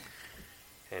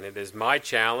and it is my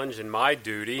challenge and my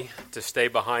duty to stay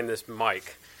behind this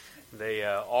mic. They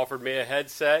offered me a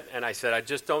headset, and I said, I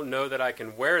just don't know that I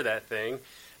can wear that thing.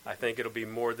 I think it'll be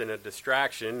more than a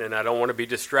distraction, and I don't want to be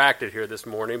distracted here this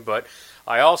morning. But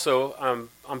I also,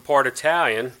 I'm part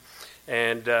Italian,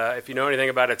 and if you know anything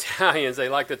about Italians, they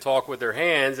like to talk with their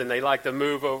hands, and they like to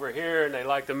move over here, and they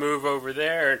like to move over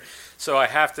there. And so I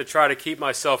have to try to keep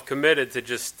myself committed to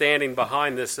just standing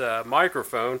behind this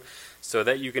microphone so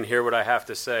that you can hear what I have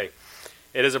to say.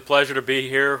 It is a pleasure to be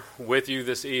here with you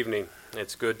this evening.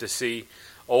 It's good to see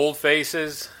old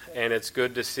faces, and it's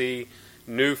good to see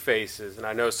new faces. And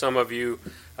I know some of you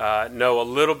know a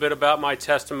little bit about my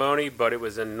testimony, but it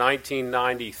was in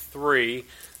 1993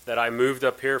 that I moved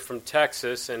up here from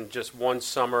Texas, and just one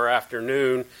summer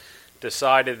afternoon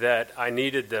decided that I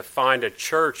needed to find a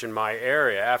church in my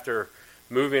area. After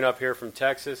moving up here from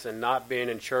Texas and not being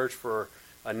in church for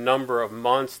a number of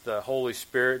months, the Holy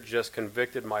Spirit just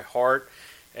convicted my heart.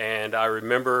 And I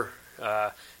remember,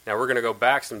 now we're going to go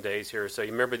back some days here, so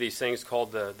you remember these things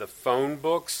called the phone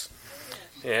books?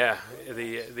 Yeah,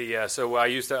 so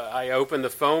I opened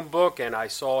the phone book and I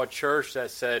saw a church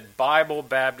that said Bible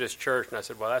Baptist Church, and I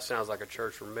said, well, that sounds like a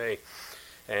church for me.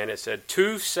 And it said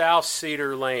 2 South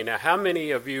Cedar Lane. Now, how many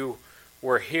of you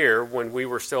were here when we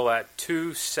were still at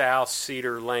 2 South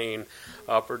Cedar Lane,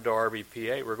 Upper Darby,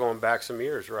 PA? We're going back some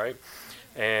years, right?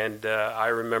 And I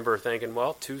remember thinking,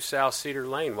 well, 2 South Cedar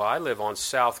Lane. Well, I live on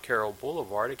South Carroll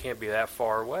Boulevard. It can't be that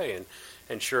far away.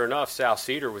 And sure enough, South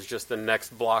Cedar was just the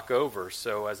next block over.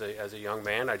 So as a young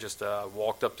man, I just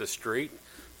walked up the street,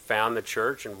 found the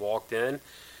church, and walked in.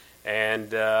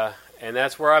 And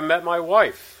that's where I met my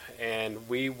wife. And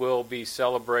we will be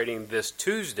celebrating this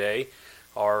Tuesday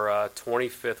our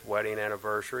 25th wedding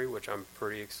anniversary, which I'm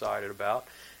pretty excited about.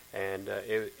 And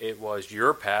it was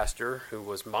your pastor, who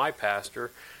was my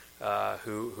pastor,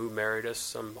 who married us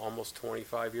some almost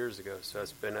 25 years ago. So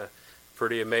it's been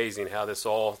pretty amazing how this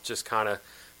all just kind of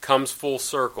comes full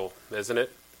circle, isn't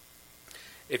it?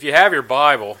 If you have your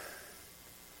Bible,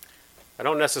 I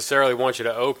don't necessarily want you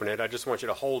to open it. I just want you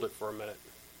to hold it for a minute.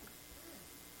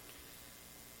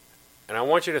 And I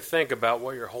want you to think about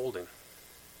what you're holding.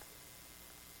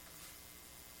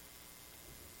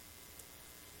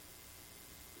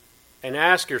 And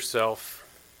ask yourself,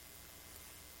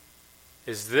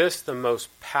 is this the most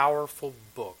powerful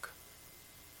book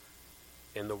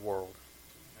in the world?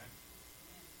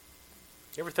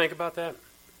 You ever think about that?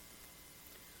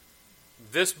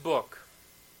 This book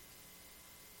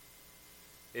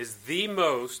is the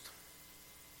most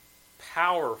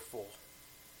powerful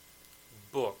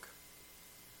book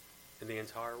in the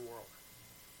entire world.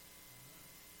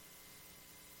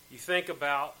 You think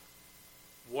about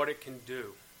what it can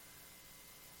do.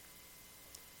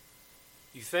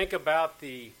 You think about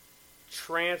the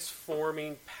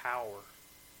transforming power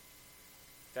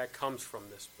that comes from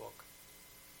this book.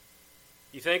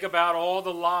 You think about all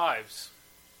the lives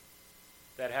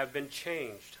that have been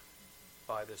changed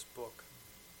by this book.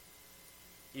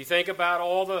 You think about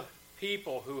all the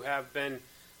people who have been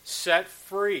set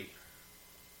free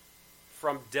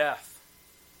from death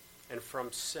and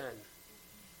from sin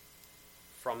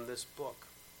from this book.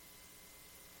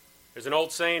 There's an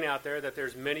old saying out there that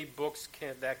there's many books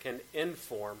that can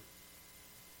inform,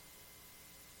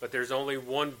 but there's only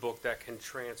one book that can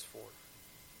transform.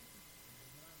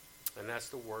 And that's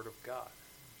the Word of God.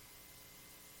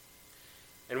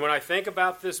 And when I think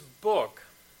about this book,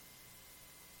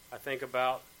 I think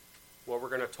about what we're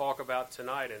going to talk about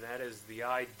tonight, and that is the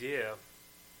idea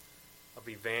of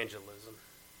evangelism.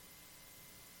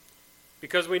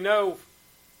 Because we know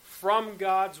from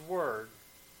God's Word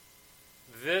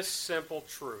this simple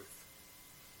truth.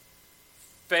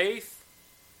 Faith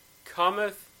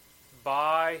cometh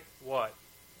by what?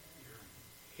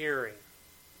 Hearing.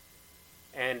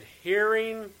 And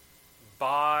hearing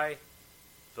by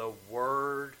the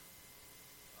Word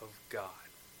of God.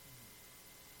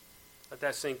 Let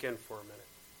that sink in for a minute.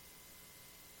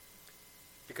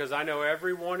 Because I know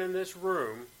everyone in this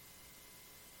room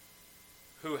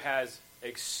who has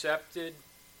accepted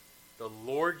the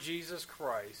Lord Jesus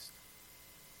Christ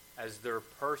as their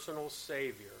personal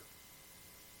Savior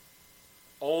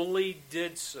only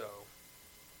did so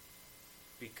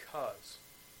because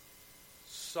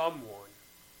someone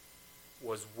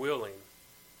was willing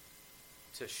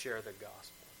to share the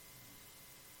gospel.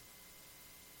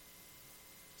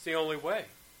 It's the only way.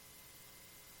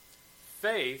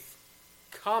 Faith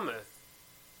cometh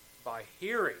by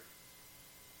hearing,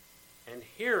 and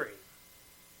hearing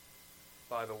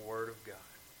by the Word of God.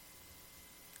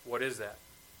 What is that?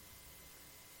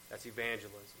 That's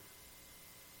evangelism.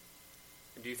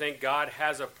 And do you think God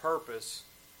has a purpose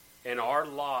in our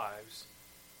lives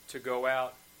to go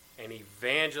out and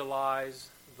evangelize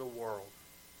the world.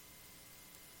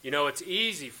 You know, it's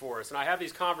easy for us, and I have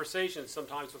these conversations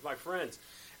sometimes with my friends,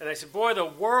 and I say, boy, the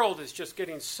world is just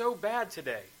getting so bad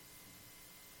today.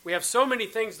 We have so many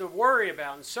things to worry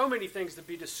about and so many things to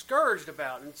be discouraged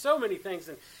about and so many things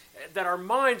that our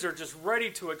minds are just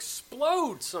ready to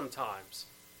explode sometimes.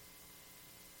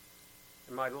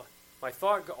 And my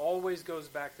thought always goes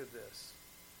back to this.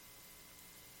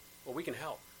 Well, we can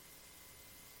help.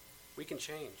 We can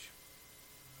change.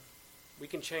 We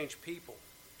can change people.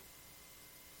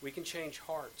 We can change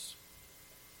hearts.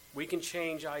 We can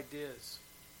change ideas.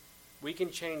 We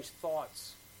can change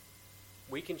thoughts.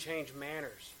 We can change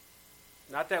manners.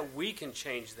 Not that we can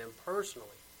change them personally,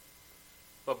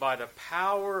 but by the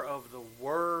power of the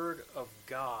Word of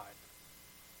God,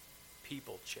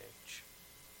 people change.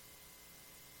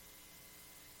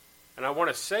 And I want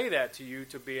to say that to you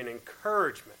to be an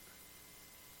encouragement.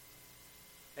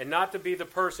 And not to be the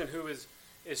person who is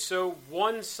so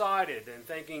one-sided and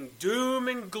thinking doom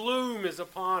and gloom is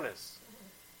upon us.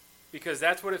 Because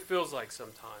that's what it feels like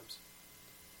sometimes.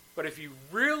 But if you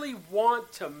really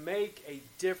want to make a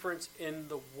difference in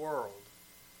the world,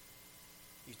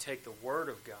 you take the Word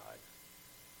of God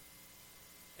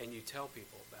and you tell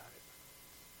people about it.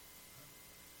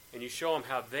 And you show them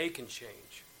how they can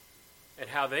change and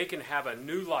how they can have a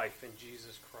new life in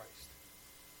Jesus Christ.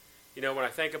 You know, when I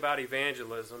think about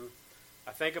evangelism,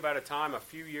 I think about a time a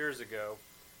few years ago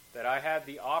that I had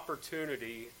the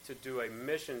opportunity to do a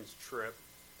missions trip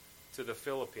to the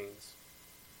Philippines.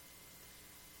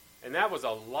 And that was a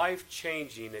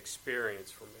life-changing experience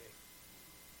for me.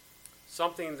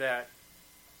 Something that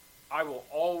I will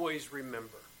always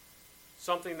remember.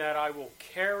 Something that I will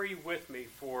carry with me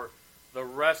for the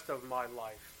rest of my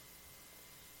life.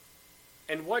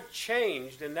 And what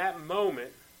changed in that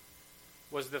moment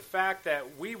was the fact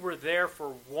that we were there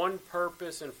for one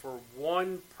purpose and for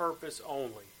one purpose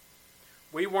only.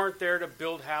 We weren't there to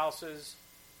build houses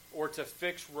or to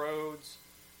fix roads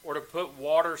or to put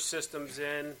water systems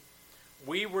in.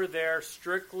 We were there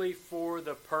strictly for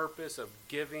the purpose of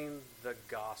giving the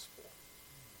gospel.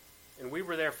 And we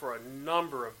were there for a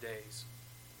number of days.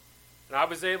 And I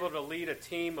was able to lead a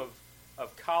team of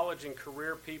college and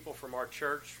career people from our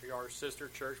church, our sister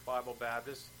church, Bible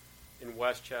Baptist, in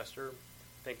Westchester.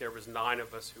 I think there was 9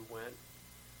 of us who went.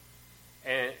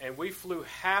 And we flew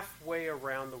halfway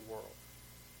around the world.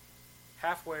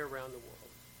 Halfway around the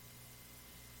world.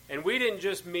 And we didn't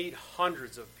just meet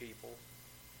hundreds of people.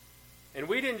 And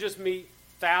we didn't just meet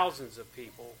thousands of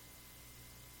people.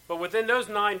 But within those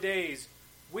 9 days,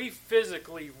 we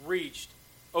physically reached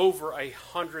over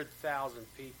 100,000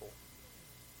 people.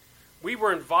 We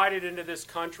were invited into this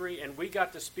country, and we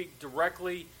got to speak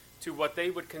directly to what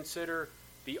they would consider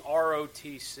the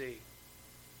ROTC.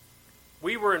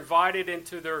 We were invited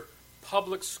into their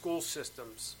public school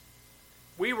systems.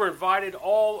 We were invited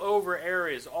all over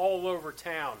areas, all over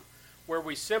town, where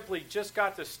we simply just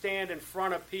got to stand in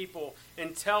front of people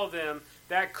and tell them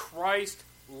that Christ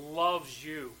loves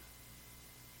you.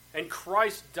 And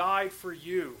Christ died for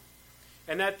you.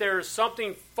 And that there is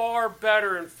something far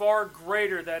better and far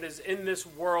greater that is in this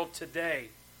world today.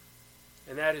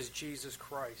 And that is Jesus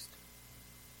Christ.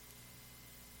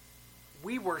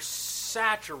 We were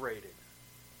saturated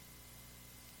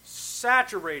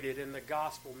in the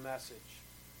gospel message.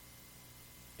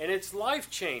 And it's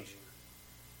life-changing.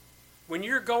 When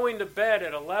you're going to bed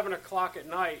at 11 o'clock at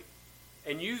night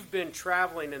and you've been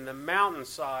traveling in the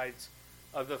mountainsides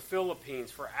of the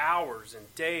Philippines for hours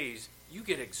and days, you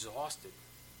get exhausted.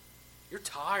 You're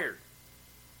tired.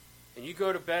 And you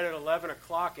go to bed at 11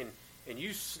 o'clock and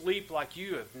you sleep like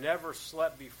you have never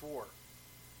slept before.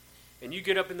 And you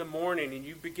get up in the morning and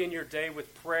you begin your day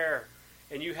with prayer.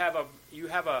 And you have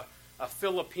a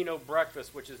Filipino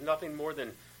breakfast, which is nothing more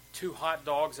than 2 hot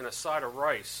dogs and a side of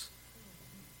rice.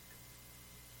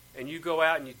 And you go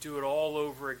out and you do it all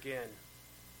over again.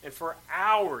 And for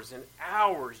hours and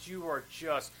hours, you are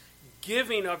just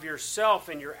giving of yourself,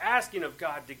 and you're asking of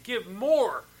God to give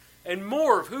more and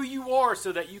more of who you are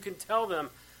so that you can tell them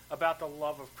about the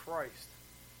love of Christ.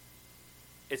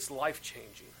 It's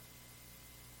life-changing.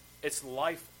 It's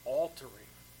life-altering.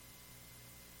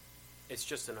 It's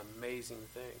just an amazing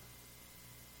thing.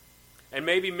 And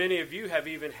maybe many of you have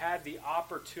even had the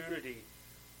opportunity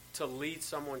to lead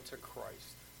someone to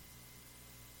Christ.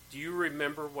 Do you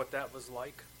remember what that was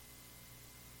like?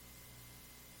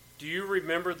 Do you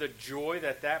remember the joy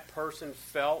that that person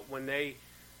felt when they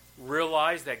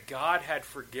realized that God had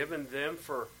forgiven them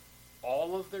for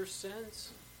all of their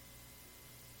sins?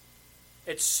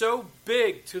 It's so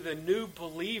big to the new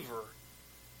believer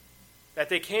that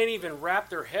they can't even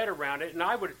wrap their head around it. And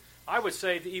I would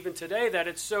say that even today that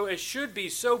it should be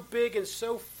so big and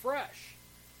so fresh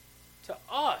to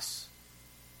us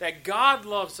that God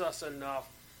loves us enough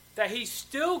that he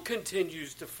still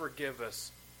continues to forgive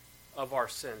us of our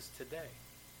sins today.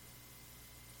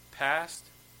 Past,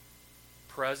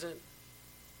 present,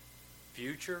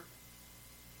 future,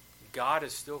 God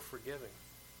is still forgiving.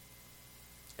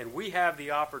 And we have the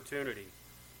opportunity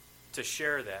to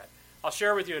share that. I'll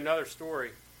share with you another story.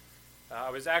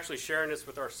 I was actually sharing this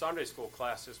with our Sunday school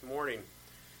class this morning.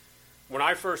 When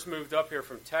I first moved up here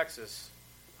from Texas,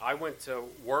 I went to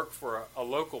work for a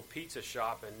local pizza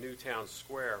shop in Newtown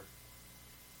Square,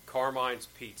 Carmine's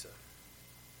Pizza.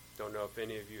 Don't know if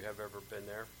any of you have ever been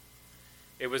there.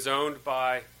 It was owned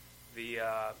by the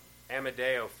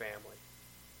Amadeo family.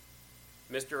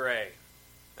 Mr. A,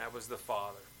 that was the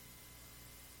father.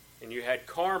 And you had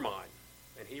Carmine,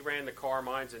 and he ran the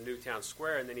Carmines in Newtown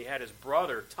Square, and then he had his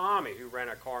brother, Tommy, who ran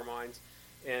a Carmines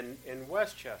in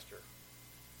Westchester.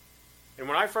 And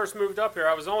when I first moved up here,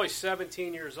 I was only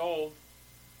 17 years old,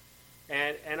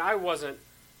 and I wasn't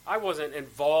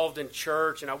involved in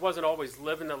church, and I wasn't always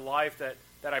living the life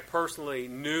that I personally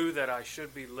knew that I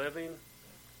should be living,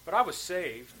 but I was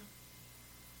saved.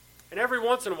 And every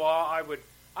once in a while,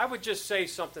 I would just say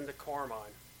something to Carmine.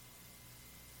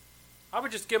 I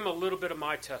would just give him a little bit of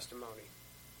my testimony.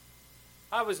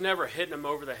 I was never hitting him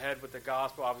over the head with the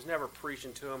gospel. I was never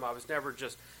preaching to him. I was never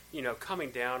just,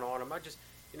 coming down on him. I just,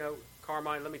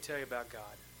 Carmine, let me tell you about God.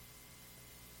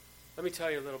 Let me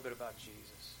tell you a little bit about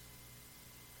Jesus.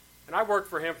 And I worked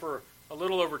for him for a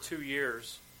little over 2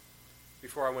 years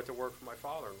before I went to work for my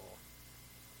father-in-law.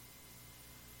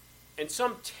 And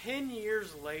some 10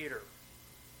 years later,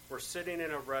 we're sitting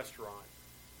in a restaurant.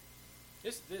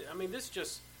 This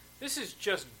is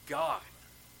just God.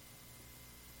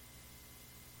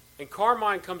 And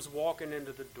Carmine comes walking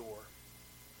into the door.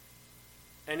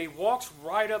 And he walks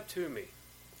right up to me.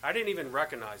 I didn't even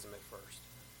recognize him at first.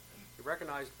 He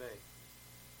recognized me.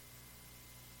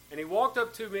 And he walked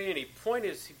up to me and he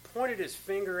pointed his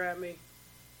finger at me.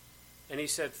 And he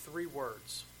said 3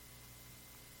 words.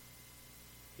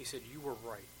 He said, "You were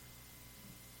right."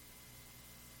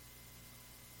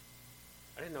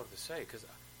 I didn't know what to say because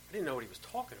I didn't know what he was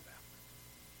talking about.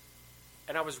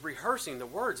 And I was rehearsing the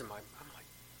words in I'm like,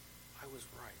 I was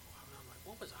right. I'm like,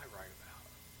 what was I right about?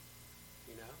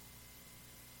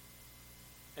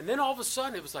 And then all of a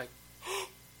sudden it was like,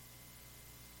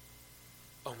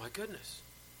 oh my goodness.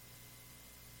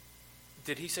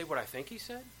 Did he say what I think he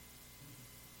said?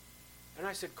 And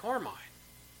I said, Carmine,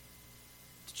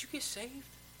 did you get saved?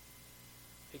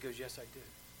 He goes, yes, I did.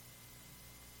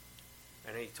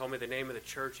 And he told me the name of the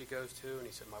church he goes to, and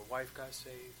he said, my wife got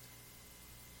saved,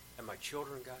 and my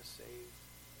children got saved,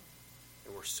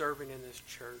 and we're serving in this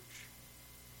church.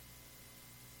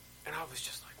 And I was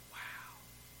just like,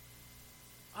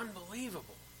 wow,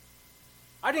 unbelievable.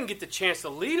 I didn't get the chance to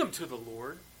lead him to the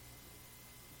Lord,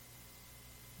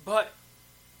 but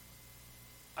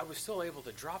I was still able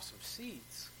to drop some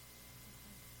seeds,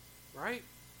 right?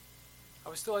 I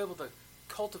was still able to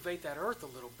cultivate that earth a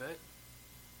little bit.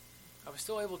 I was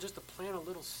still able just to plant a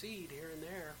little seed here and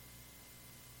there.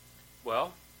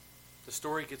 Well, the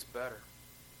story gets better.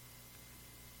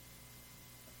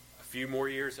 A few more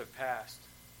years have passed.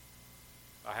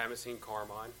 I haven't seen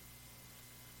Carmine,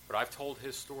 but I've told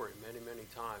his story many, many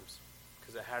times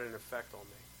because it had an effect on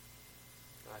me.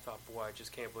 And I thought, boy, I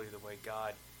just can't believe the way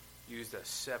God used a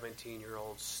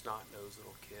 17-year-old snot-nosed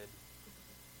little kid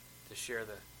to share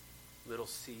the little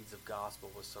seeds of gospel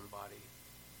with somebody.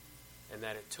 And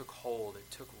that it took hold,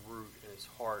 it took root in his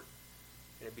heart,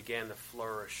 and it began to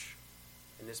flourish.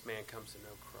 And this man comes to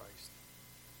know Christ.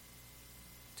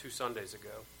 2 Sundays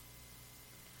ago,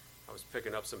 I was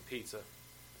picking up some pizza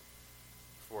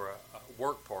for a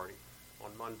work party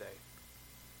on Monday.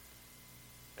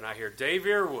 And I hear Dave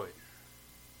Earwood.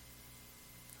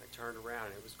 I turned around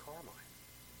and it was Carmine.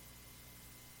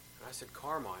 And I said,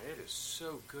 Carmine, it is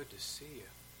so good to see you.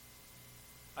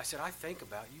 I said, I think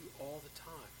about you all the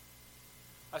time.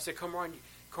 I said, Carmine,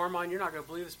 you're not going to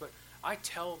believe this, but I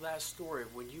tell that story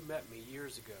of when you met me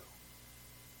years ago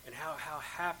and how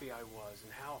happy I was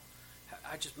and how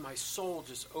my soul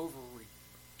just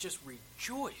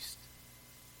rejoiced.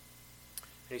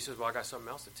 And he says, well, I got something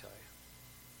else to tell you.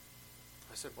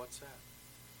 I said, what's that?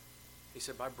 He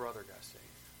said, my brother got saved.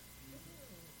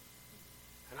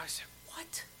 And I said,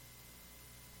 what?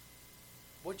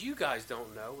 What you guys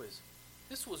don't know is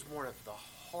this was one of the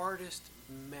hardest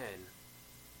men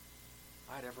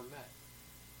I'd ever met.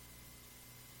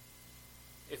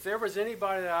 If there was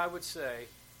anybody that I would say,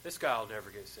 this guy will never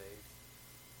get saved,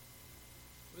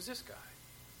 It was this guy.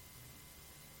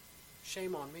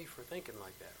 Shame on me for thinking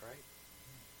like that, right?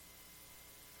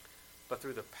 But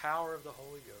through the power of the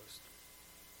Holy Ghost,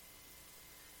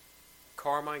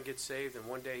 Carmine gets saved, and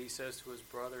one day he says to his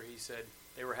brother, he said,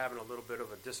 they were having a little bit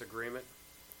of a disagreement,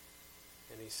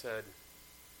 and he said,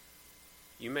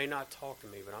 you may not talk to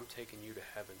me, but I'm taking you to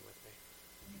heaven with me.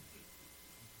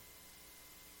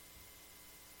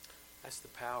 That's the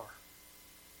power.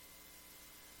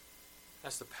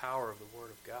 That's the power of the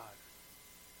Word of God.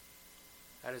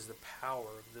 That is the power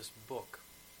of this book.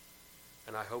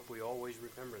 And I hope we always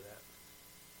remember that.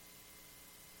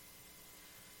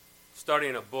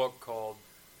 Studying a book called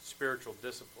Spiritual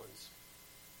Disciplines.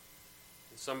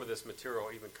 And some of this material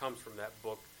even comes from that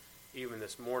book even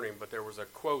this morning. But there was a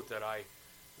quote that I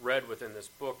read within this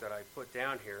book that I put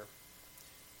down here.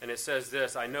 And it says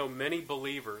this: I know many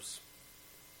believers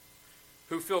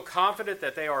who feel confident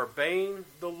that they are obeying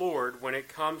the Lord when it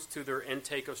comes to their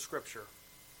intake of Scripture,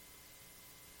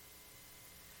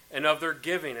 and of their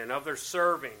giving, and of their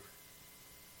serving.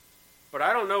 But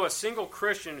I don't know a single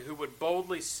Christian who would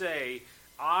boldly say,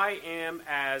 I am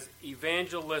as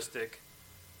evangelistic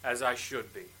as I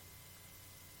should be.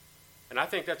 And I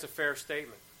think that's a fair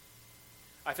statement.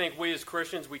 I think we as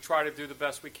Christians, we try to do the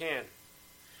best we can.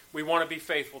 We want to be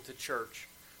faithful to church.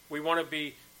 We want to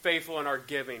be faithful in our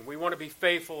giving. We want to be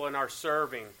faithful in our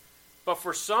serving. But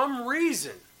for some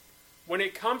reason, when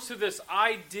it comes to this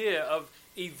idea of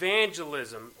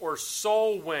evangelism or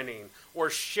soul winning or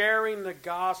sharing the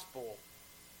gospel,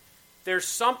 there's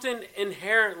something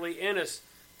inherently in us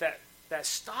that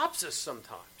stops us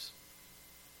sometimes.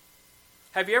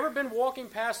 Have you ever been walking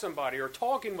past somebody or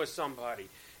talking with somebody,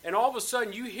 and all of a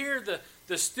sudden you hear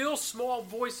the still small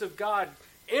voice of God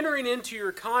entering into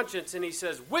your conscience, and he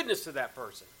says, witness to that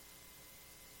person.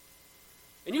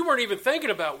 And you weren't even thinking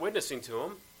about witnessing to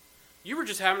him. You were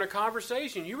just having a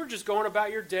conversation. You were just going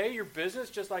about your day, your business,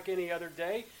 just like any other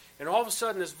day. And all of a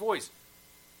sudden this voice,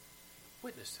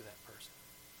 witness to that person.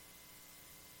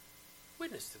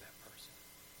 Witness to that person.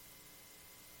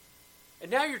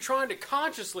 And now you're trying to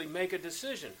consciously make a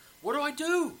decision. What do I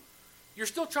do? You're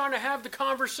still trying to have the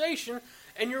conversation,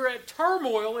 and you're at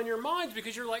turmoil in your minds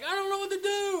because you're like, I don't know what to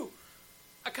do.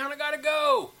 I kind of got to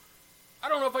go. I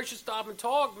don't know if I should stop and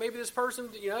talk. Maybe this person,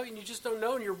 and you just don't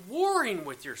know, and you're warring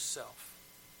with yourself.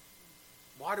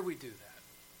 Why do we do that?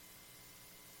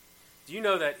 Do you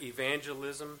know that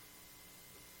evangelism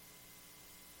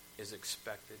is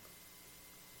expected?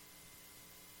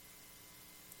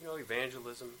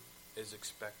 Evangelism is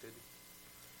expected.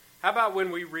 How about when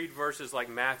we read verses like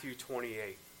Matthew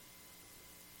 28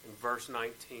 and verse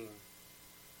 19,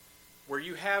 where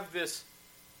you have this,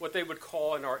 what they would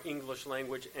call in our English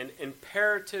language, an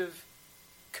imperative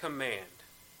command.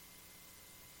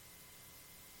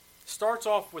 Starts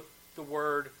off with the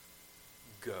word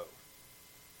go.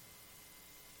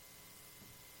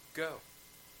 Go.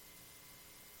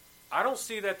 I don't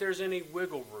see that there's any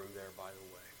wiggle room there, by the way.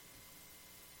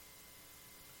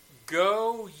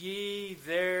 Go ye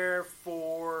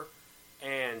therefore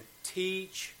and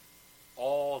teach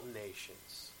all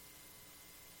nations,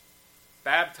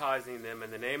 baptizing them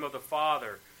in the name of the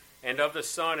Father and of the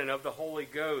Son and of the Holy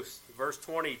Ghost. Verse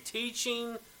 20,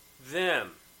 teaching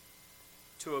them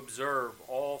to observe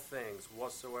all things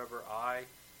whatsoever I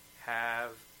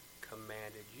have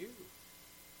commanded you.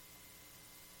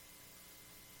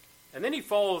 And then he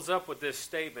follows up with this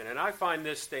statement, and I find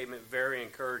this statement very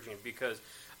encouraging because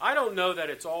I don't know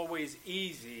that it's always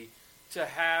easy to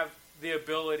have the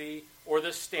ability or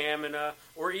the stamina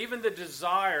or even the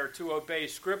desire to obey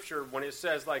Scripture when it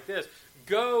says like this,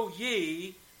 go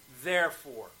ye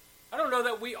therefore. I don't know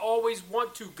that we always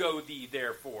want to go thee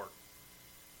therefore.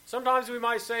 Sometimes we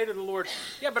might say to the Lord,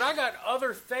 yeah, but I got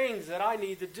other things that I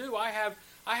need to do. I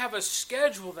have a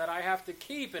schedule that I have to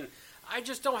keep, and I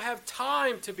just don't have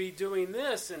time to be doing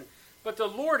this. But the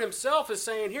Lord himself is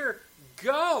saying here,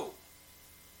 go.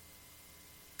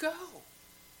 Go.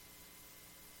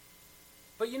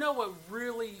 But you know what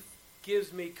really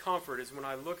gives me comfort is when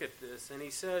I look at this, and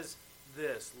he says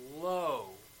this, lo,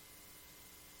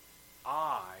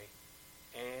 I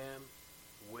am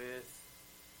with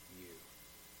you.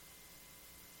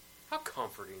 How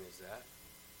comforting is that?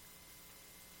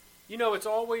 It's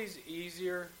always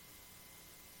easier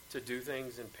to do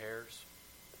things in pairs.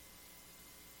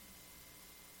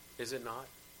 Is it not?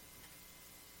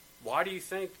 Why do you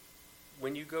think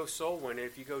when you go soul winning,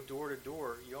 if you go door to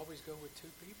door, you always go with two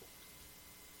people?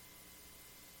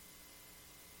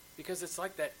 Because it's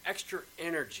like that extra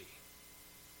energy.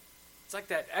 It's like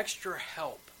that extra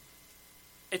help.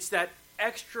 It's that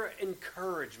extra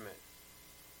encouragement.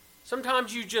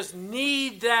 Sometimes you just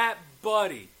need that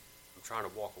buddy. I'm trying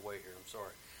to walk away here. I'm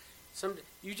sorry.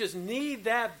 You just need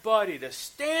that buddy to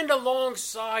stand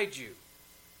alongside you.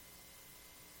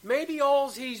 Maybe all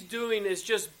he's doing is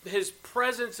just, his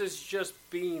presence is just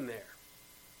being there.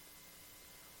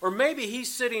 Or maybe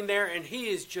he's sitting there and he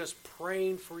is just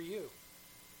praying for you.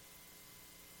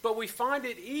 But we find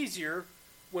it easier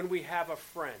when we have a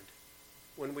friend,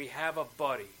 when we have a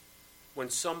buddy, when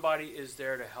somebody is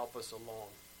there to help us along.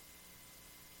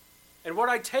 And what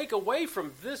I take away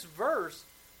from this verse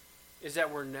is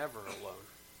that we're never alone.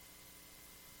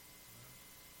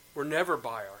 We're never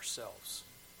by ourselves.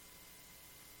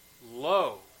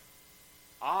 Lo,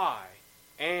 I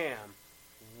am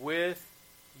with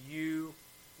you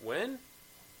when?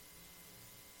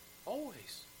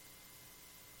 Always.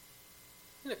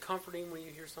 Isn't it comforting when you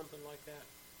hear something like that?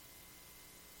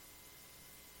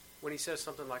 When he says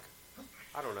something like,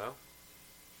 I don't know,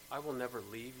 I will never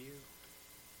leave you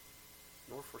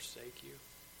nor forsake you.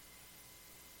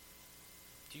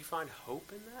 Do you find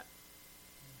hope in that?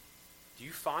 Do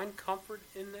you find comfort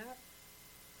in that?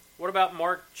 What about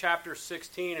Mark chapter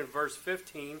 16 and verse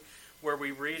 15, where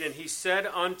we read, and he said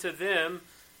unto them,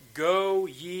 go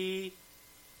ye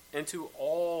into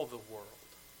all the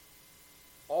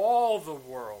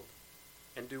world,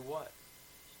 and do what?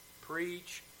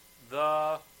 Preach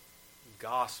the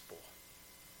gospel.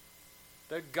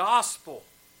 The gospel.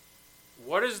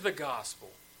 What is the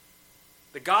gospel?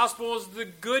 The gospel is the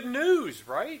good news,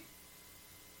 right?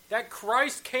 That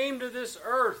Christ came to this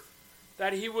earth,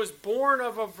 that he was born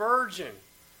of a virgin,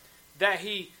 that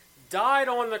he died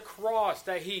on the cross,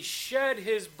 that he shed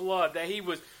his blood, that he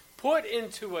was put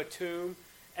into a tomb,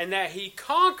 and that he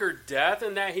conquered death,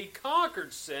 and that he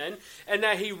conquered sin, and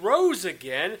that he rose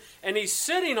again, and he's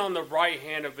sitting on the right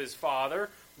hand of his Father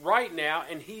right now,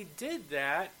 and he did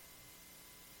that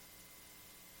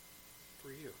for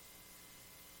you.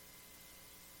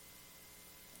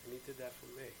 And he did that for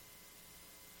me.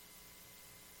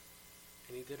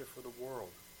 And he did it for the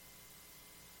world.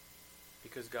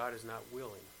 Because God is not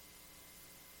willing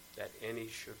that any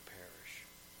should perish,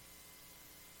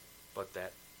 but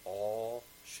that all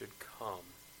should come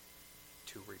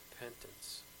to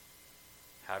repentance.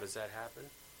 How does that happen?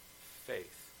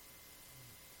 Faith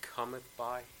cometh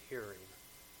by hearing,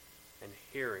 and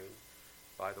hearing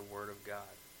by the word of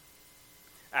God.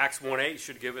 Acts 1:8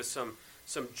 should give us some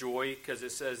joy, because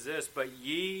it says this, but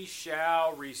ye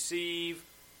shall receive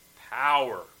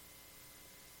power.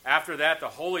 After that, the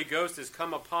Holy Ghost has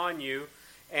come upon you,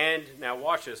 and, now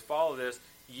watch this, follow this,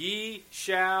 ye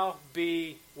shall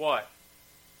be what?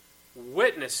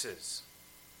 Witnesses.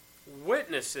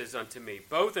 Witnesses unto me,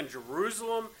 both in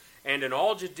Jerusalem and in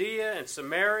all Judea and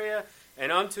Samaria,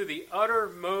 and unto the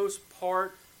uttermost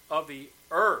part of the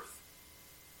earth.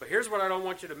 But here's what I don't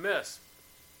want you to miss.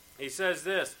 He says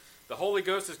this, the Holy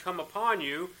Ghost has come upon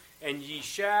you, and ye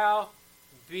shall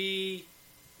be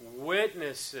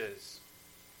witnesses.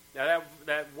 Now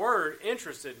that word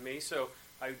interested me, so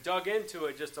I dug into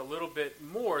it just a little bit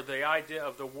more, the idea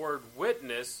of the word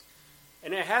witness,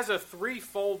 and it has a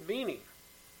threefold meaning.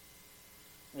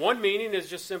 One meaning is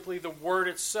just simply the word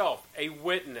itself, a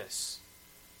witness.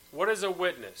 What is a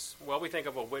witness? Well, we think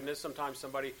of a witness, sometimes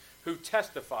somebody who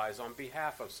testifies on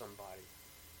behalf of somebody,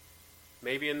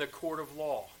 maybe in the court of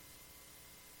law.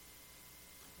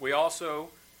 We also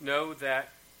know that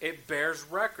it bears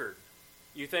record.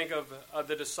 You think of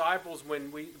the disciples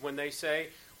when they say,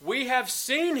 we have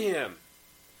seen him.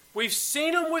 We've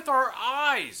seen him with our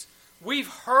eyes. We've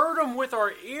heard him with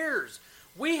our ears.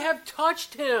 We have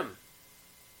touched him.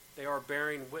 They are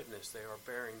bearing witness. They are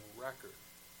bearing record.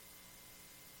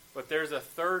 But there's a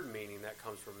third meaning that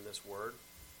comes from this word,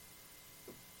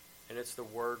 and it's the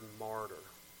word martyr.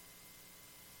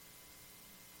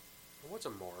 What's a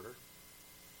martyr?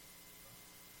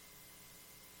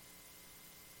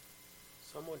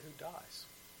 Someone who dies.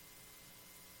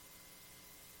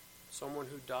 Someone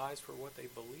who dies for what they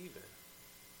believe in.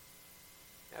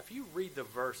 Now, if you read the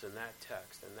verse in that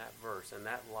text, in that verse, in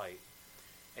that light,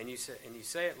 and you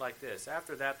say it like this,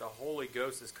 after that the Holy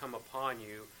Ghost has come upon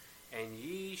you, and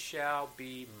ye shall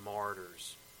be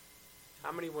martyrs.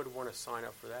 How many would want to sign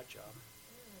up for that job?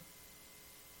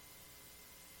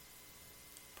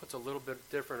 Puts a little bit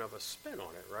different of a spin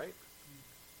on it, right?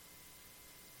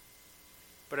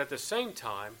 But at the same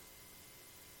time,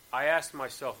 I asked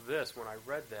myself this when I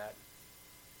read that,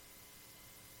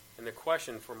 and the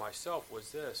question for myself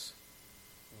was this: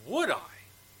 would I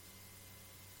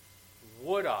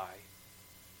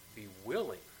be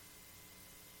willing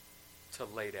to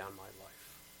lay down my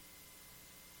life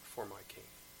for my King?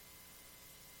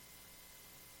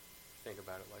 Think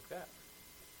about it like that.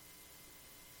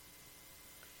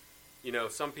 You know,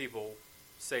 some people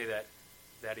say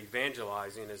that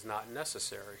evangelizing is not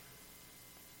necessary.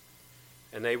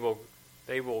 And they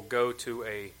will go to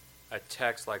a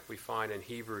text like we find in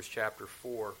Hebrews chapter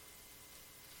 4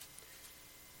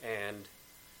 and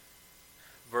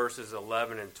verses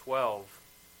 11 and 12,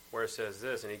 where it says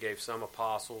this, and he gave some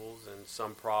apostles and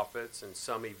some prophets and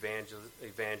some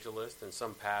evangelists and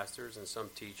some pastors and some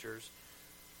teachers.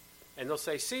 And they'll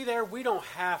say, see there, we don't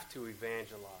have to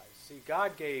evangelize. See,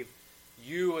 God gave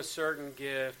you a certain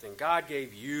gift, and God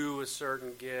gave you a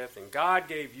certain gift, and God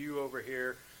gave you over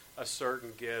here a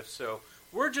certain gift. So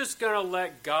we're just going to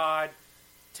let God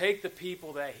take the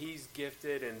people that he's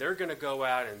gifted, and they're going to go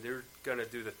out and they're going to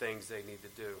do the things they need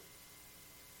to do.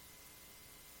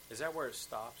 Is that where it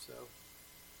stops,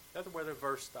 though? Is that where the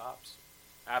verse stops?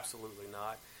 Absolutely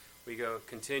not. We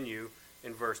continue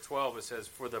in verse 12. It says,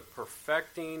 for the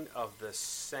perfecting of the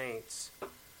saints,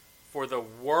 for the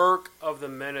work of the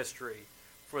ministry,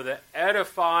 for the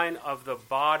edifying of the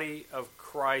body of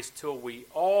Christ, till we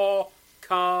all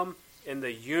come in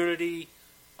the unity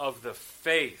of the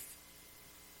faith.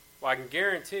 Well, I can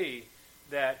guarantee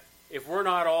that if we're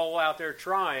not all out there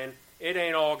trying, it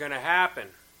ain't all going to happen.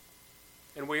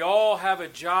 And we all have a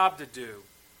job to do.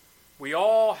 We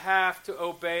all have to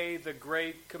obey the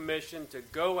Great Commission to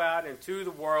go out into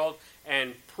the world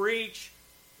and preach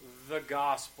the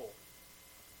gospel.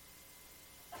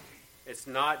 It's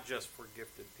not just for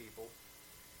gifted people.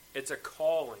 It's a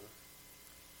calling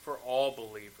for all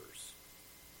believers.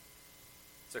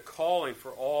 It's a calling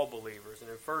for all believers. And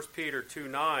in 1 Peter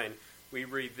 2:9, we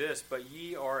read this, but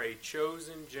ye are a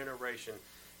chosen generation.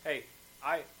 Hey,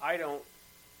 I don't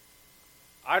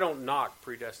knock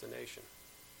predestination.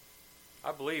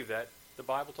 I believe that the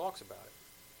Bible talks about it.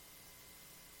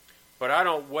 But I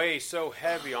don't weigh so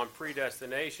heavy on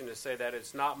predestination to say that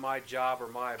it's not my job or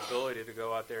my ability to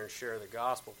go out there and share the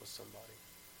gospel with somebody.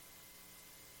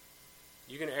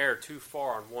 You can err too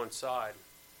far on one side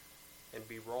and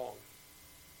be wrong.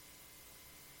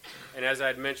 And as I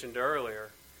had mentioned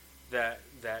earlier, that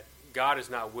God is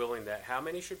not willing that how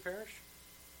many should perish?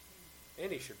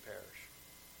 Any should perish.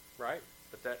 Right?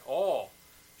 But that all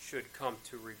should come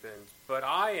to repentance. But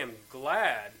I am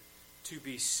glad to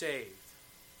be saved.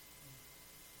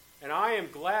 And I am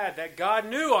glad that God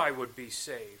knew I would be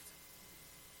saved.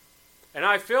 And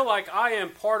I feel like I am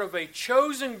part of a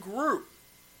chosen group,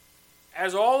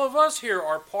 as all of us here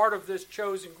are part of this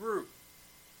chosen group.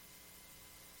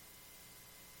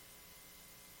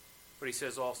 But he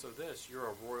says also this, you're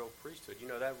a royal priesthood. You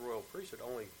know, that royal priesthood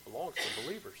only belongs to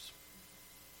believers.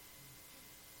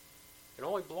 It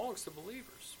only belongs to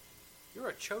believers. You're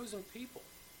a chosen people.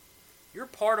 You're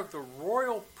part of the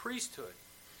royal priesthood.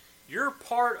 You're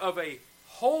part of a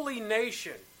holy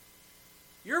nation.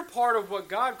 You're part of what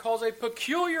God calls a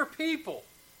peculiar people.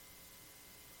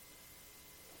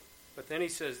 But then he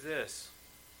says this,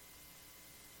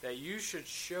 that you should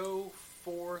show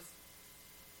forth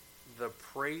the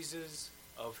praises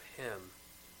of him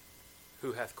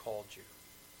who hath called you.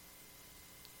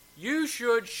 You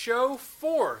should show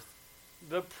forth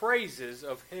the praises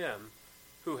of him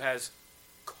who has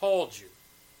called you.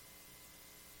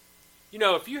 You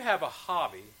know, if you have a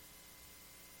hobby,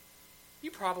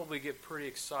 you probably get pretty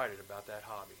excited about that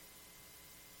hobby.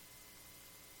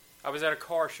 I was at a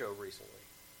car show recently,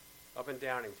 up in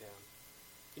Downingtown.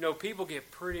 You know, people get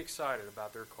pretty excited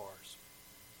about their cars.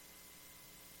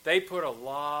 They put a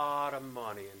lot of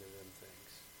money into them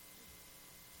things.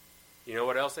 You know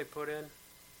what else they put in?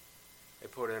 They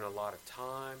put in a lot of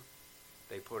time.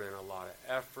 They put in a lot of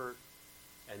effort.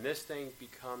 And this thing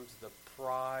becomes the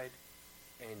pride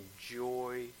and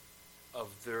joy of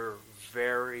their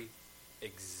very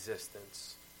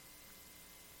existence.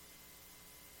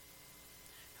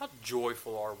 How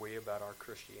joyful are we about our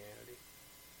Christianity?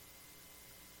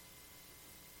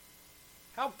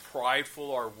 How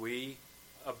prideful are we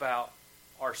about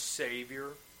our Savior?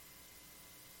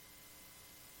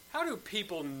 How do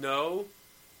people know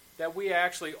that we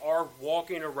actually are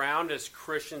walking around as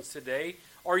Christians today?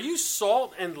 Are you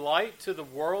salt and light to the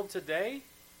world today?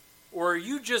 Or are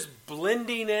you just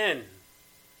blending in?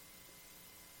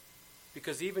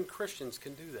 Because even Christians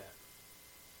can do that.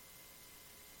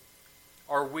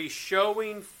 Are we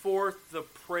showing forth the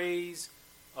praise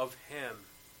of him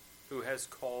who has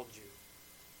called you?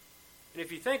 And if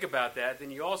you think about that,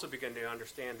 then you also begin to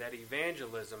understand that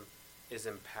evangelism is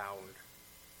empowered.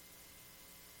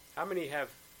 How many have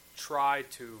tried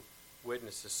to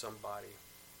witness to somebody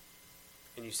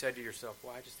and you said to yourself,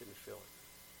 well, I just didn't feel it?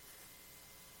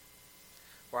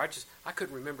 Or I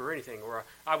couldn't remember anything, or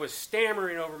I was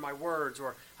stammering over my words,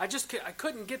 or I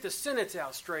couldn't get the sentence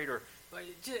out straight, or but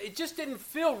it just didn't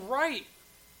feel right.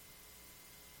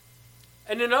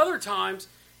 And then other times,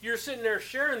 you're sitting there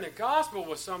sharing the gospel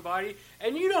with somebody,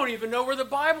 and you don't even know where the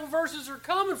Bible verses are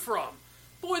coming from.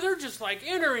 Boy, they're just like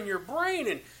entering your brain,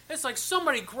 and it's like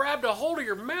somebody grabbed a hold of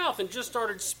your mouth and just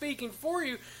started speaking for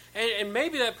you. And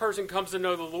maybe that person comes to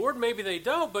know the Lord, maybe they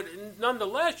don't, but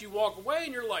nonetheless, you walk away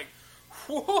and you're like,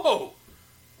 whoa,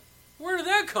 where did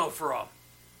that come from?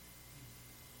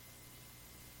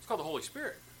 It's called the Holy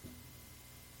Spirit.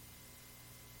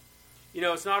 You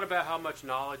know, it's not about how much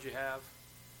knowledge you have,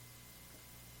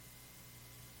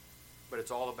 but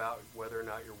it's all about whether or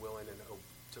not you're willing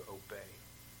to obey.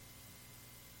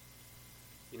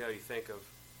 You know, you think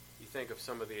of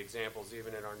some of the examples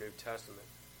even in our New Testament,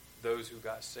 those who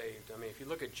got saved. I mean, if you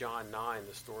look at John 9,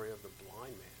 the story of the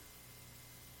blind man,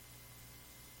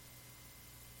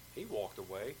 he walked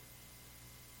away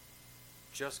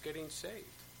just getting saved,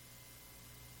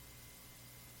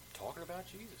 talking about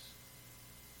Jesus.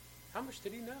 How much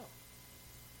did he know?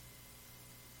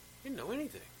 He didn't know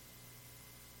anything.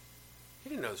 He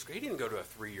didn't know. He didn't go to a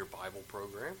 3-year Bible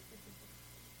program.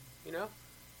 You know,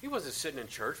 he wasn't sitting in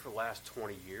church for the last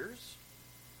 20 years.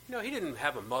 You know, he didn't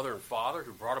have a mother and father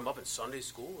who brought him up in Sunday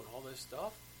school and all this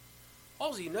stuff.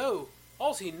 All he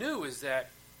knew is that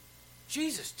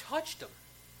Jesus touched him,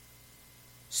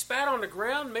 spat on the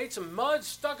ground, made some mud,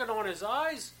 stuck it on his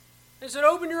eyes, and said,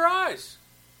 "Open your eyes."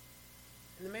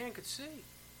 And the man could see.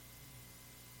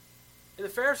 And the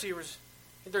Pharisees,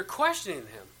 they're questioning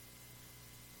him.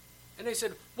 And they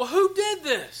said, "Well, who did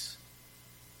this?"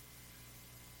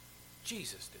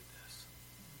 Jesus did this.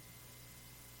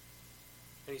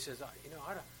 And he says,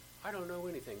 I don't know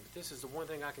anything, but this is the one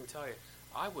thing I can tell you.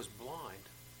 I was blind,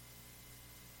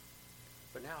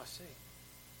 but now I see.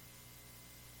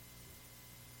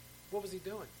 What was he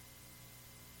doing?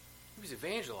 He was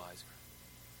evangelizing.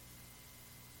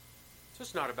 So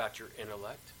it's not about your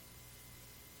intellect.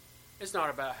 It's not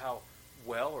about how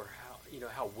well or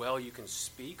how well you can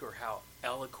speak or how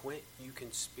eloquent you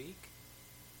can speak.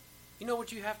 You know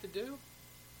what you have to do? You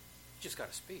just got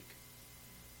to speak.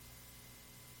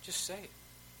 Just say it.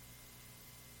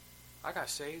 I got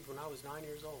saved when I was 9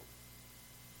 years old.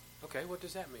 Okay, what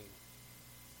does that mean?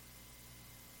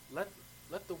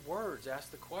 Let the words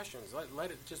ask the questions. Let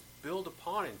it just build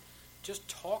upon it. Just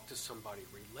talk to somebody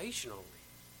relationally.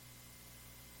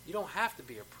 You don't have to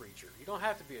be a preacher. You don't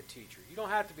have to be a teacher. You don't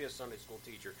have to be a Sunday school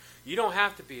teacher. You don't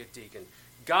have to be a deacon.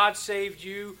 God saved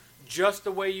you just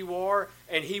the way you are,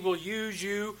 and He will use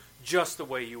you just the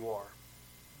way you are.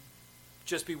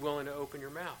 Just be willing to open your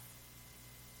mouth.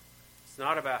 It's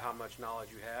not about how much knowledge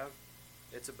you have.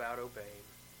 It's about obeying.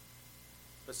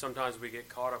 But sometimes we get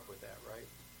caught up with that, right?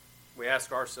 We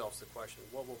ask ourselves the question,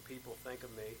 what will people think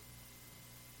of me?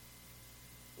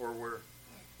 Or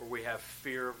we have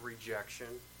fear of rejection.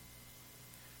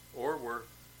 Or we're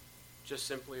just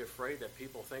simply afraid that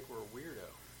people think we're a weirdo.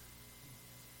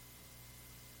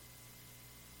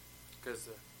 Because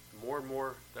the more and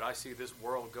more that I see this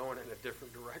world going in a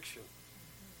different direction,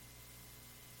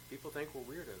 people think we're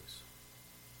weirdos.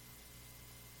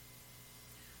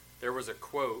 There was a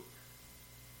quote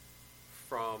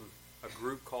from a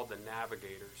group called the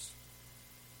Navigators,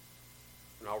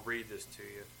 and I'll read this to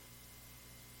you.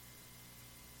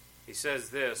 He says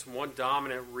this: one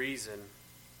dominant reason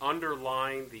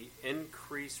underlying the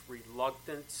increased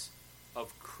reluctance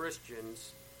of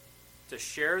Christians to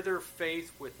share their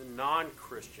faith with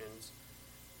non-Christians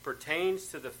pertains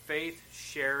to the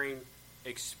faith-sharing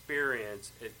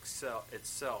experience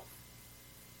itself.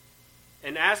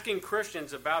 In asking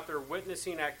Christians about their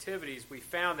witnessing activities, we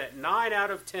found that 9 out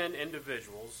of 10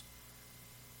 individuals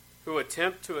who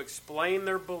attempt to explain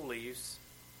their beliefs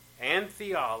and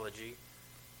theology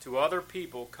to other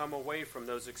people come away from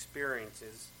those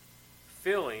experiences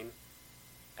feeling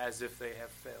as if they have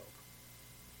failed.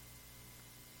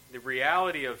 The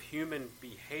reality of human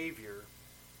behavior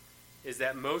is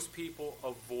that most people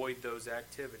avoid those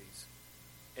activities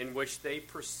in which they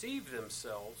perceive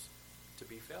themselves to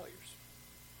be failures.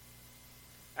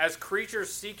 As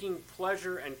creatures seeking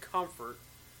pleasure and comfort,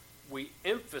 we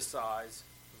emphasize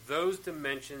those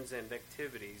dimensions and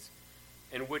activities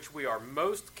in which we are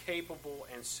most capable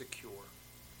and secure.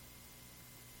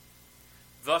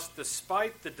 Thus,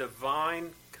 despite the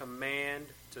divine command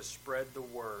to spread the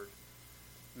word,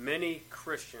 many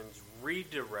Christians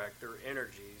redirect their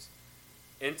energies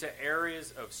into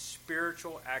areas of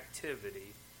spiritual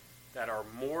activity that are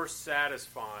more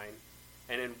satisfying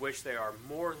and in which they are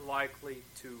more likely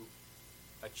to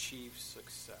achieve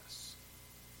success.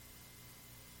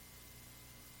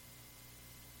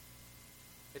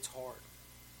 It's hard.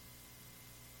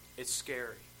 It's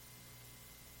scary.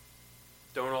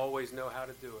 don't always know how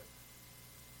to do it.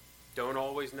 Don't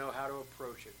always know how to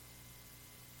approach it.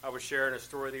 I was sharing a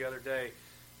story the other day.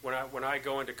 When I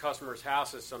go into customers'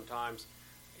 houses sometimes,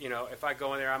 if I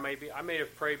go in there, I may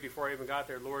have prayed before I even got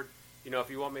there, Lord, if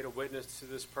you want me to witness to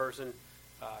this person,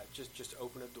 just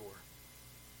open a door.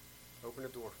 Open a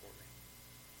door for me.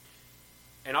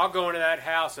 And I'll go into that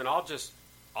house and I'll just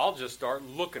start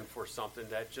looking for something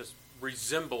that just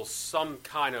resembles some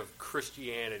kind of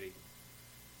Christianity.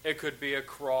 It could be a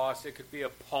cross, it could be a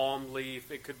palm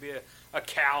leaf, it could be a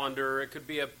calendar, it could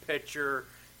be a picture,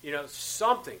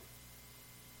 something.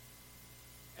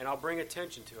 And I'll bring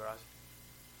attention to it.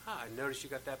 I noticed you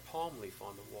got that palm leaf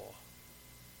on the wall.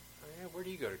 Oh, yeah, where do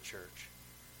you go to church?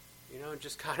 And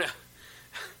just kind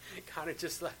of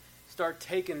just start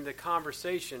taking the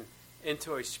conversation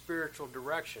into a spiritual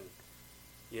direction.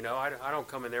 I don't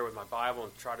come in there with my Bible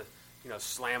and try to,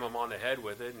 slam them on the head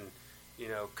with it and,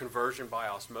 conversion by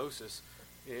osmosis,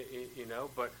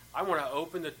 but I want to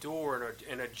open the door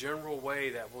in a general way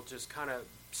that will just kind of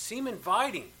seem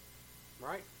inviting,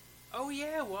 right? Oh,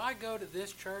 yeah, well, I go to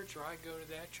this church or I go to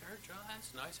that church. Oh,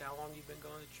 that's nice. How long you been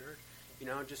going to church?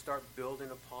 And just start building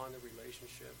upon the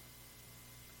relationship.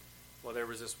 Well, there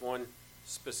was this one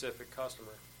specific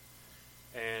customer,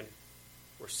 and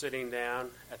we're sitting down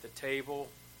at the table,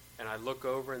 and I look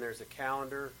over, and there's a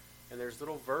calendar, and there's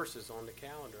little verses on the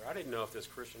calendar. I didn't know if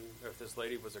this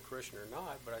lady was a Christian or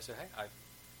not, but I said, hey, I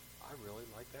really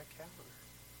like that calendar.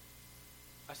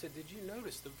 I said, did you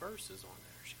notice the verses on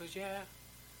there? She goes, yeah,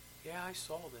 I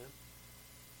saw them.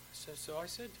 I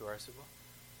said to her, well,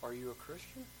 are you a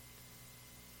Christian?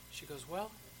 She goes,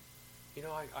 well,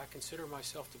 I consider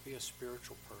myself to be a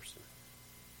spiritual person.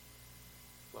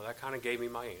 Well, that kind of gave me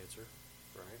my answer,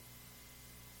 right?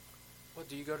 Well,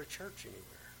 do you go to church anywhere?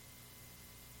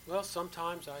 Well,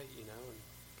 sometimes and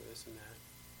this and that.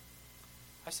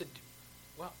 I said,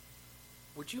 well,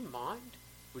 would you mind?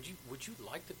 Would you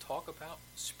like to talk about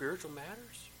spiritual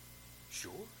matters?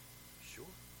 Sure.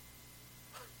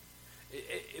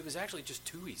 It was actually just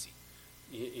too easy,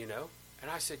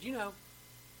 And I said,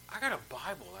 I got a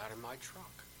Bible out in my trunk.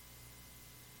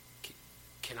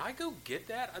 Can I go get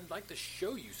that? I'd like to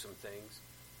show you some things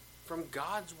from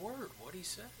God's Word, what He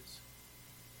says.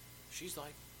 She's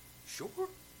like, sure.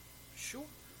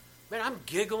 Man, I'm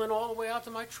giggling all the way out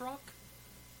to my truck.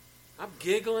 I'm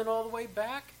giggling all the way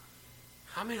back.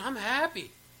 I'm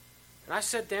happy. And I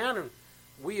sat down and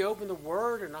we opened the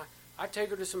Word, and I take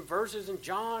her to some verses in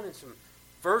John and some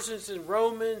verses in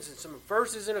Romans and some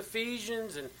verses in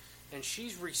Ephesians, and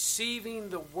she's receiving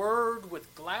the Word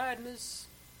with gladness.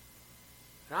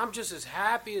 And I'm just as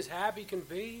happy can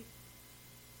be.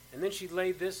 And then she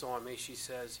laid this on me. She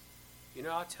says,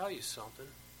 I'll tell you something.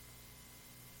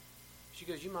 She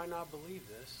goes, you might not believe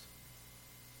this,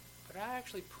 but I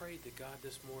actually prayed to God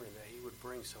this morning that He would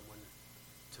bring someone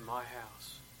to my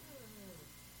house.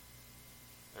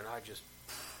 And I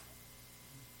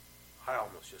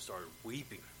almost just started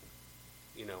weeping,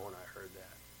 when I heard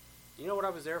that. You know what I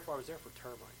was there for? I was there for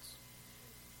termites.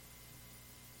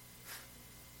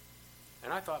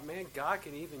 And I thought, man, God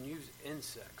can even use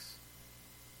insects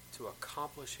to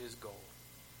accomplish His goal,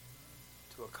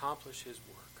 to accomplish His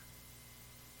work.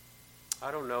 I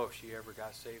don't know if she ever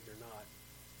got saved or not.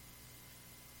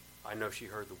 I know she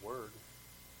heard the Word.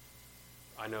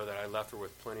 I know that I left her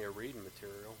with plenty of reading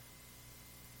material.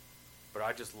 But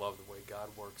I just love the way God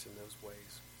works in those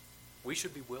ways. We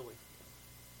should be willing.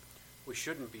 We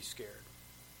shouldn't be scared.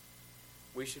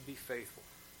 We should be faithful.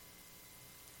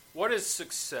 What is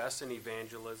success in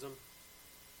evangelism?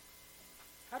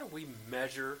 How do we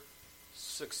measure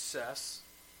success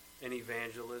in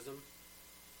evangelism?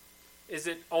 Is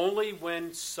it only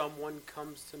when someone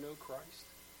comes to know Christ?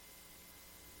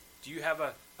 Do you have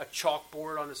a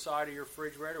chalkboard on the side of your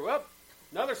refrigerator? Well,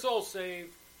 another soul saved.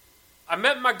 I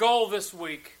met my goal this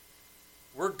week.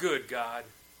 We're good, God.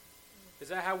 Is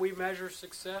that how we measure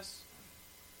success?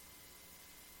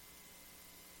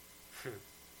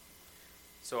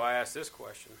 So I ask this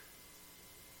question.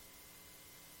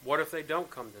 What if they don't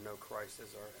come to know Christ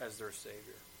as their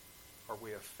Savior? Are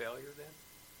we a failure then?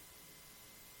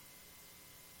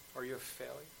 Are you a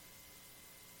failure?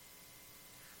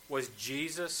 Was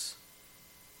Jesus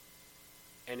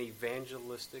an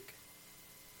evangelistic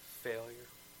failure?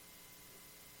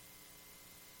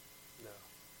 No.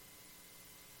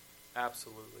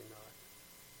 Absolutely not.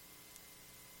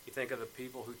 You think of the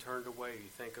people who turned away. You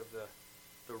think of the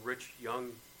rich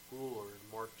young ruler in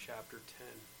Mark chapter 10.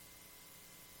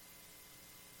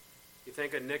 You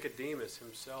think of Nicodemus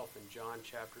himself in John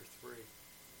chapter 3.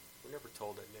 We're never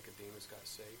told that Nicodemus got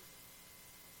saved.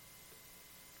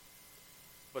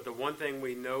 But the one thing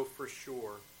we know for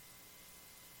sure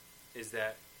is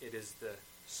that it is the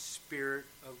Spirit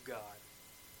of God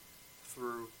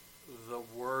through the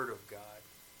Word of God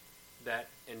that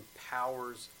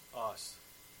empowers us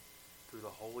through the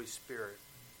Holy Spirit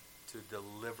to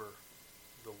deliver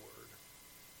the Word.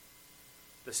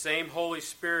 The same Holy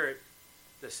Spirit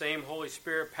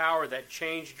power that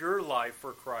changed your life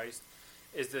for Christ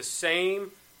is the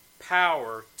same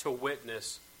power to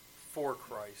witness for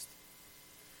Christ.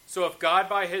 So if God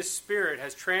by His Spirit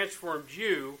has transformed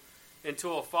you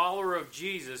into a follower of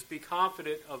Jesus, be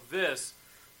confident of this,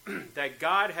 that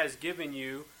God has given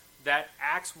you that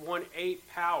Acts 1:8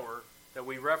 power that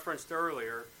we referenced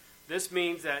earlier. This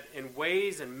means that in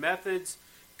ways and methods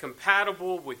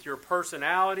compatible with your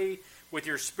personality, with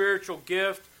your spiritual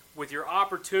gift, with your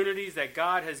opportunities that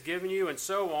God has given you, and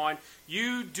so on,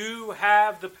 you do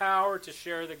have the power to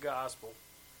share the gospel.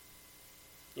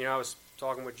 You know, I was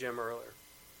talking with Jim earlier.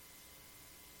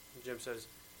 Jim says,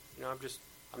 you know,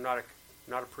 I'm not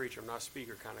a preacher, I'm not a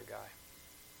speaker kind of guy.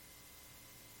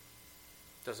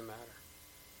 Doesn't matter.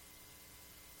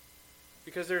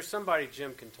 Because there's somebody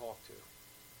Jim can talk to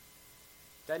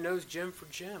that knows Jim for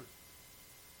Jim.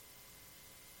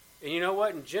 And you know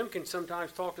what? And Jim can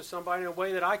sometimes talk to somebody in a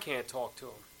way that I can't talk to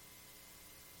him.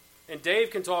 And Dave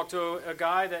can talk to a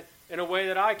guy that in a way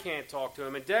that I can't talk to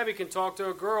him. And Debbie can talk to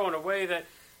a girl in a way that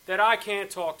I can't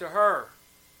talk to her.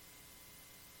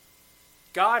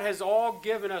 God has all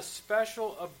given us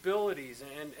special abilities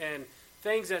and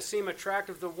things that seem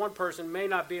attractive to one person may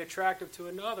not be attractive to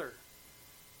another.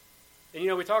 And, you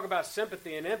know, we talk about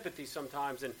sympathy and empathy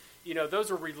sometimes, and, you know,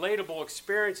 those are relatable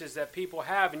experiences that people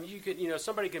have, and you can, you know,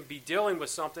 somebody can be dealing with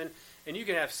something, and you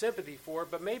can have sympathy for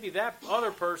it, but maybe that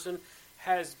other person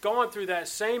has gone through that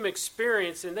same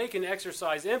experience, and they can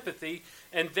exercise empathy,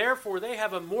 and therefore they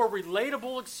have a more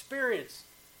relatable experience,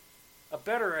 a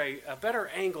better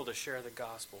angle to share the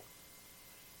gospel.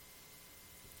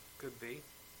 Could be.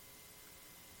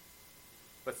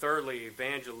 But thirdly,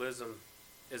 evangelism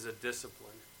is a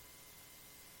discipline.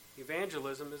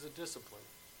 Evangelism is a discipline.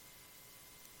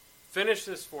 Finish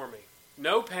this for me.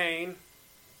 No pain,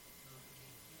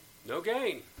 no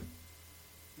gain.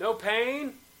 No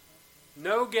pain,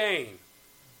 no gain.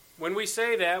 When we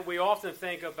say that, we often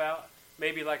think about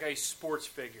maybe like a sports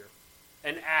figure,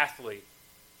 an athlete,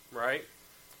 right?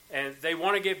 And they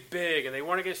want to get big, and they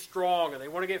want to get strong, and they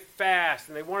want to get fast,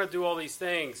 and they want to do all these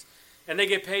things. And they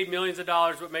get paid millions of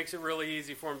dollars, what makes it really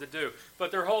easy for them to do. But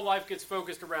their whole life gets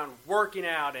focused around working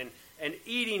out and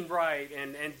eating right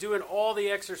and doing all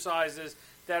the exercises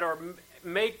that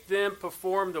make them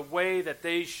perform the way that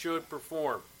they should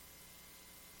perform.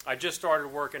 I just started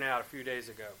working out a few days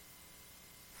ago.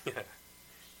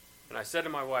 And I said to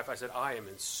my wife, I said, I am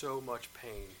in so much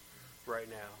pain right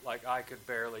now. Like I could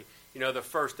barely, you know, the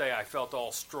first day I felt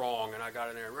all strong and I got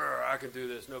in there, I can do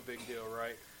this, no big deal,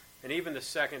 right? And even the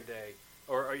second day,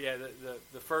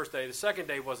 the first day, the second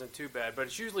day wasn't too bad, but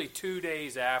it's usually 2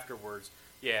 days afterwards.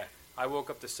 Yeah, I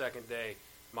woke up the second day,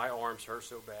 my arms hurt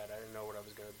so bad, I didn't know what I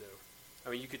was going to do.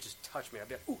 I mean, you could just touch me. I'd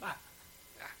be like, ooh, ah,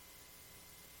 ah.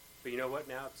 But you know what?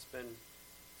 Now it's been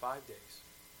 5 days.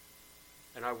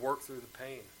 And I worked through the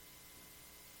pain.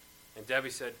 And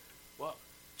Debbie said, well,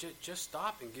 just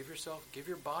stop and give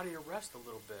your body a rest a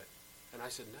little bit. And I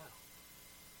said, no,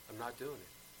 I'm not doing it.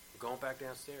 I'm going back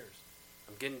downstairs.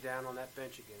 I'm getting down on that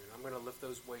bench again, and I'm going to lift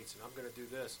those weights, and I'm going to do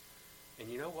this. And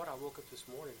you know what? I woke up this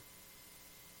morning,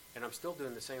 and I'm still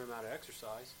doing the same amount of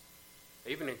exercise. I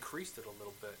even increased it a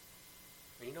little bit.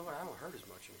 And you know what? I don't hurt as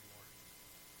much anymore.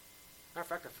 Matter of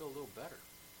fact, I feel a little better.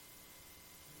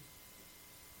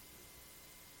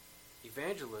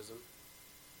 Evangelism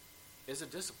is a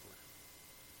discipline.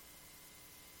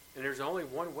 And there's only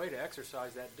one way to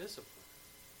exercise that discipline.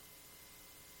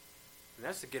 And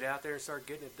that's to get out there and start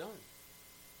getting it done.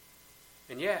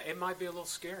 And yeah, it might be a little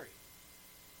scary.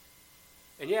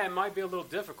 And yeah, it might be a little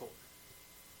difficult.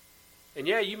 And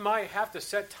yeah, you might have to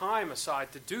set time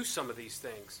aside to do some of these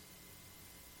things.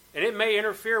 And it may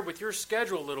interfere with your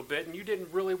schedule a little bit, and you didn't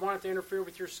really want it to interfere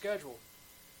with your schedule.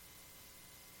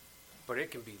 But it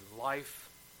can be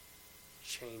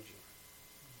life-changing.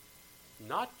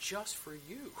 Not just for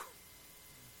you.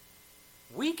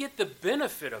 We get the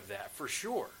benefit of that, for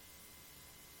sure.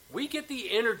 We get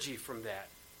the energy from that.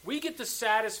 We get the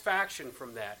satisfaction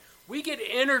from that. We get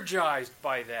energized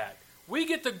by that. We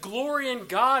get the glory in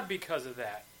God because of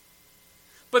that.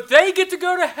 But they get to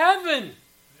go to heaven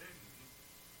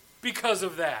because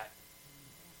of that.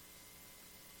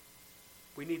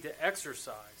 We need to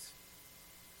exercise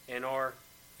in our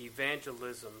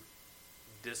evangelism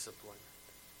discipline.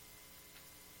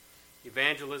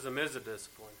 Evangelism is a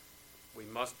discipline. We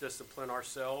must discipline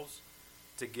ourselves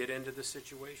to get into the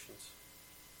situations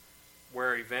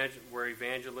where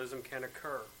evangelism can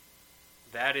occur.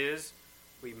 That is,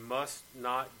 we must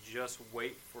not just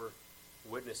wait for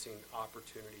witnessing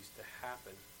opportunities to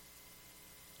happen.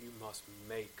 You must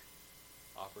make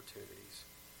opportunities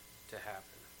to happen.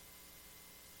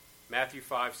 Matthew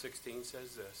 5:16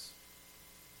 says this,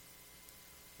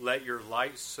 "Let your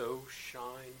light so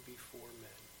shine before men,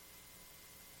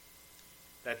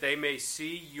 that they may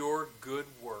see your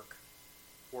good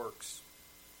works."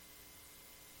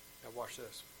 Now watch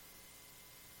this.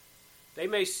 They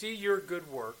may see your good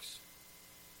works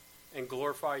and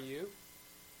glorify you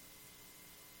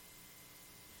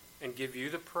and give you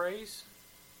the praise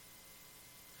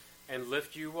and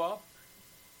lift you up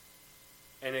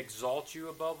and exalt you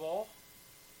above all.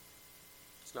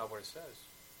 It's not what it says.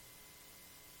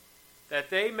 That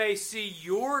they may see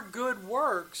your good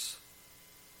works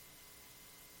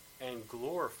and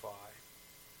glorify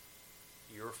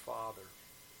your Father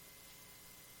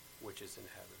which is in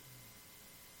heaven.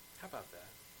 How about that?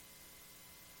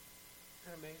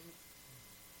 Isn't that amazing?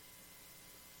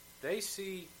 They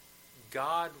see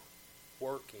God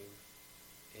working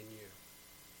in you.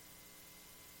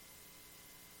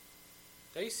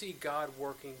 They see God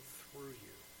working through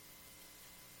you.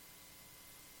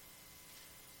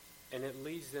 And it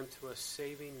leads them to a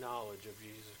saving knowledge of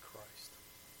Jesus Christ.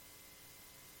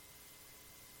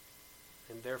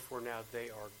 And therefore now they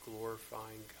are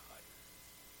glorifying God.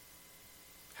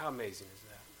 How amazing is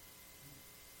that?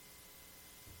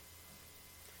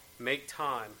 Make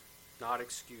time, not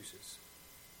excuses.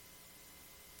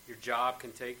 Your job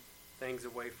can take things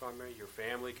away from you. Your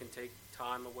family can take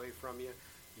time away from you.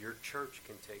 Your church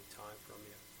can take time from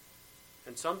you.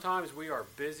 And sometimes we are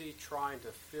busy trying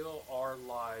to fill our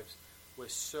lives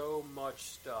with so much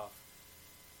stuff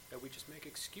that we just make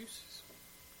excuses.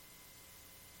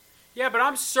 Yeah, but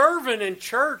I'm serving in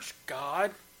church,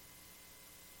 God.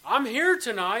 I'm here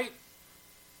tonight.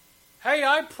 Hey,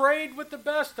 I prayed with the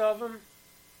best of them.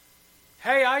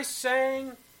 Hey, I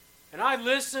sang, and I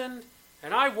listened,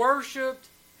 and I worshiped,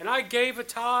 and I gave a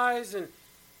tithe, and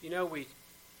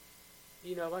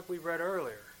like we read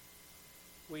earlier,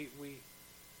 we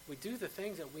do the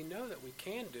things that we know that we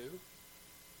can do.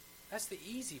 That's the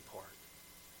easy part.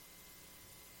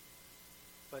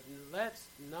 But let's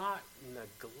not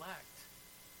neglect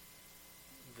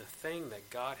the thing that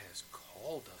God has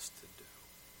called us to do.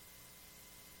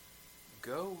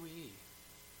 Go ye,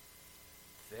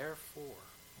 therefore,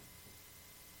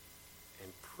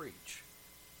 and preach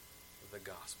the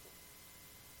gospel.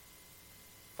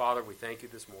 Father, we thank you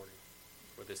this morning,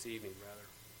 or this evening rather.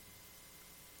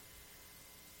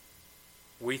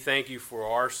 We thank you for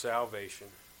our salvation.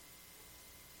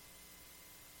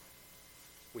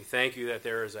 We thank you that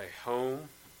there is a home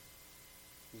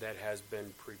that has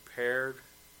been prepared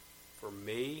for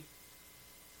me,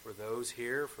 for those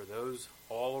here, for those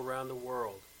all around the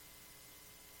world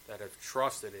that have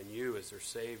trusted in you as their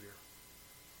Savior.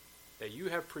 That you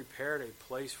have prepared a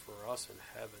place for us in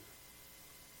heaven.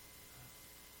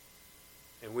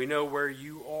 And we know where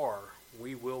you are,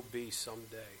 we will be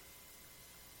someday.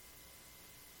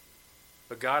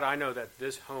 But God, I know that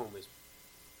this home is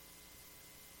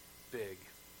big.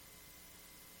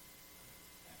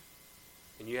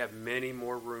 And you have many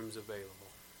more rooms available.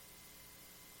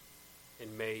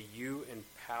 And may you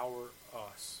empower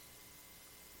us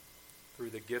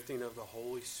through the gifting of the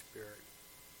Holy Spirit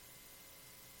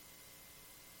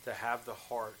to have the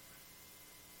heart,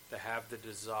 to have the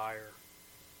desire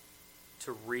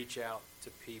to reach out to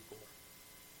people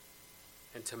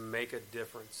and to make a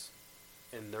difference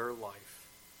in their life,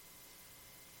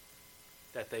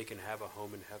 that they can have a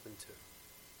home in heaven too.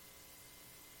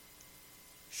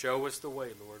 Show us the way,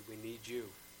 Lord. We need you.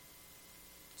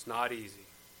 It's not easy.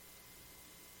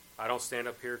 I don't stand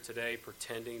up here today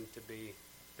pretending to be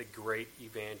the great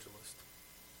evangelist.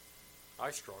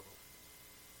 I struggle.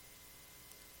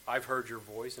 I've heard your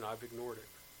voice and I've ignored it.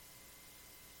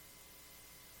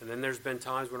 And then there's been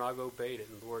times when I've obeyed it.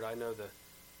 And Lord, I know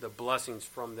the blessings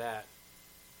from that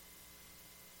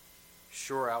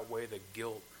sure outweigh the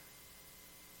guilt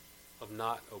of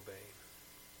not obeying.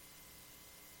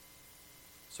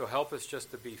 So help us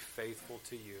just to be faithful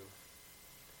to you,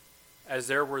 as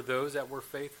there were those that were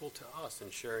faithful to us in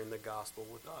sharing the gospel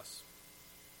with us.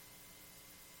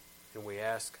 And we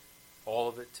ask all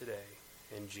of it today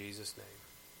in Jesus'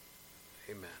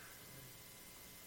 name. Amen.